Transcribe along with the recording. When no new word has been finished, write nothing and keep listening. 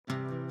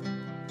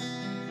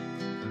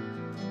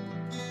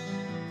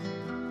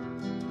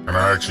Can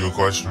I ask you a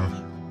question?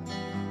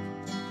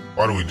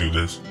 Why do we do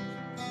this?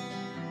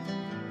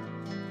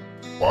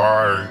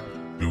 Why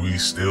do we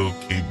still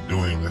keep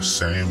doing the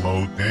same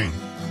old thing?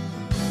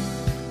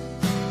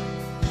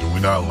 Do we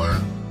not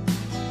learn?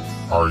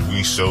 Are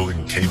we so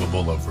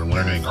incapable of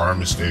learning our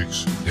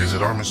mistakes? Is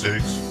it our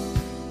mistakes?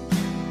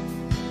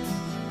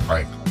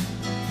 Like,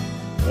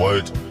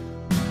 what's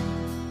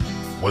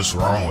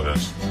wrong with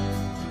us?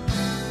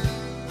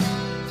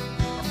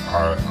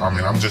 I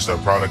mean, I'm just a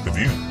product of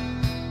you,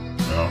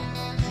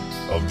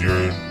 of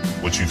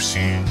what you've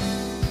seen,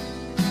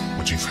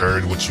 what you've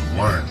heard, what you've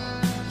learned.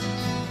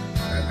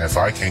 And if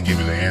I can't give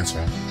you the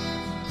answer,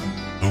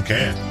 who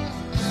can?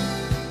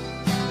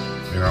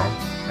 And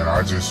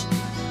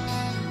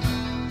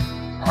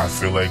I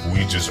feel like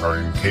we just are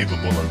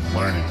incapable of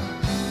learning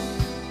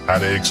how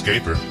to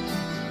escape her.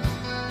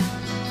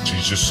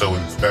 She's just so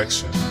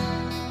infectious.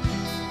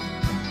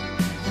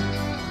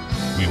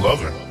 We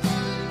love her.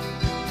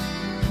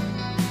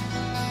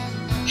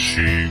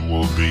 She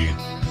will be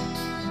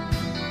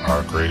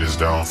our greatest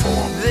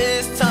downfall.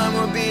 This time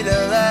will be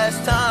the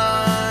last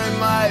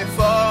time I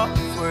fall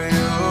for you.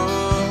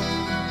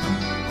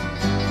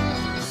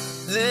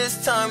 This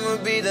time will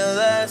be the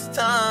last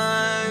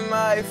time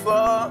I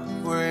fall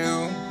for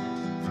you.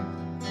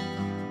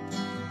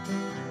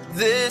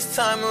 This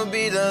time will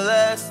be the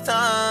last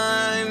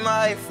time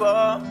I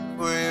fall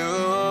for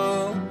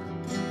you.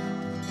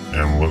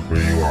 And look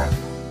where you are.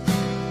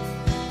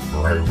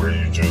 Right where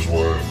you just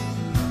was.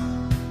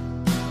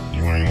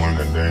 You ain't learned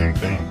a damn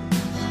thing.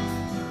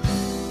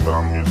 But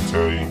I'm here to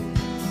tell you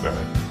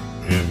that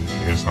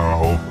it's not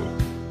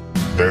hopeless.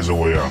 There's a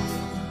way out.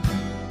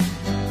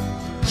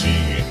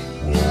 She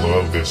will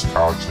love this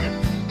toxic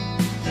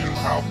and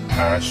how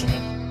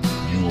passionate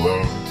you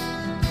love.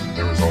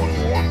 There is only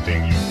one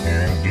thing you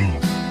can do.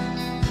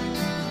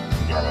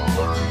 You gotta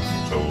learn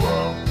to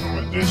love from a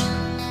distance.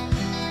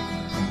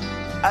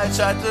 I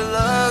tried to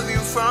love you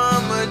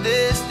from a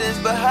distance,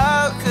 but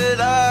how could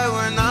I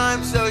when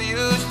I'm so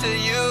used to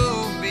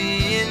you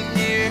being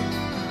here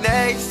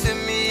next to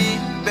me,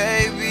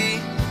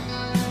 baby?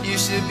 You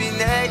should be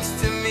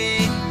next to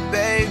me,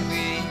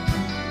 baby.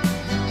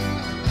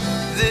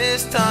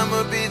 This time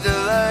will be the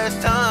last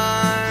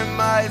time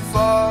I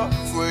fall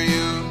for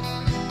you.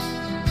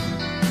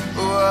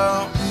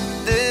 Well,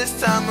 this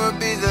time will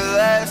be the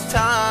last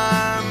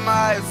time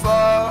I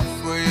fall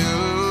for you.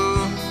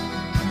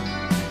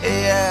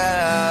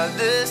 Yeah,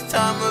 this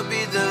time will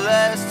be the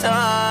last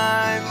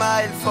time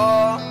I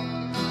fall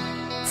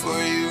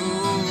for you.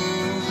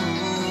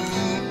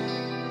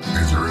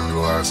 Is it really the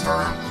last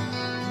time?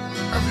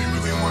 Have you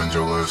really learned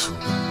your lesson?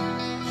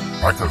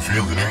 I can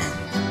feel it in you.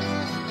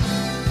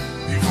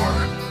 You've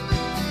learned.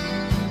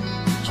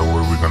 So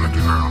what are we gonna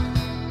do now?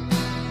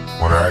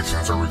 What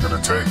actions are we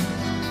gonna take?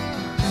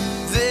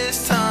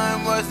 This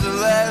time was the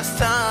last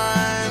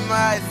time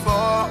I'd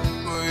fall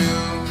for you.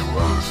 It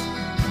was.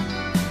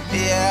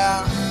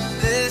 Yeah,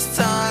 this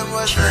time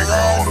was the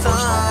last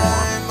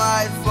time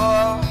I'd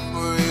fall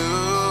for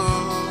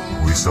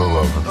you. We still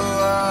love her.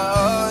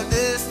 Oh,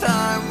 this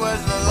time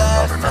was the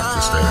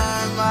last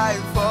time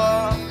I'd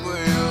fall for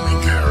you.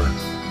 And Gary.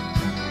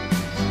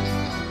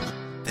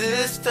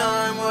 This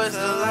time was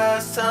the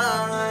last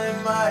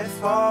time I'd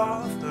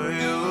fall for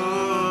you.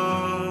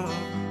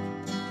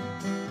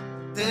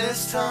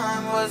 This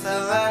time was the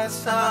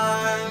last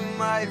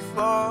time I'd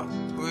fall